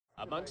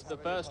Amongst the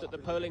first at the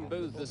polling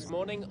booth this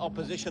morning,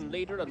 opposition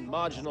leader and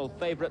marginal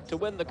favourite to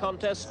win the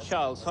contest,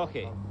 Charles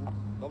Haughey.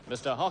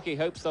 Mr. Haughey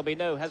hopes there'll be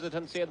no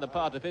hesitancy on the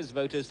part of his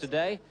voters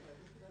today,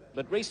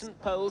 but recent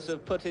polls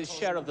have put his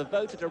share of the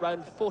vote at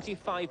around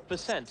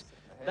 45%.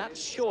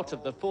 That's short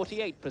of the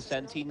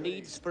 48% he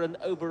needs for an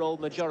overall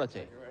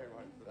majority.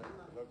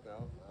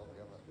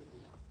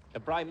 The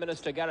Prime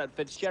Minister Haughey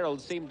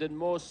Fitzgerald seemed in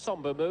more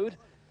sombre mood.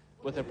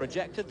 With a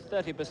projected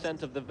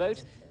 30% of the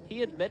vote,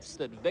 he admits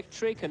that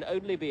victory can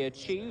only be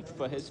achieved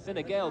for his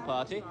Fine Gael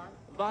party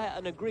via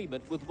an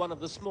agreement with one of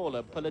the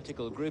smaller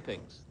political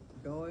groupings.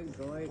 Going.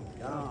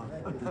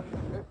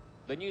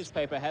 The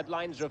newspaper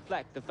headlines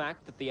reflect the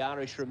fact that the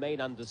Irish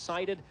remain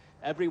undecided,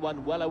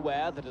 everyone well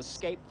aware that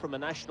escape from a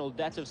national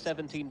debt of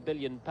 £17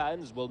 billion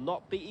will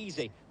not be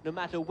easy, no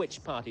matter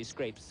which party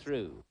scrapes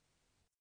through.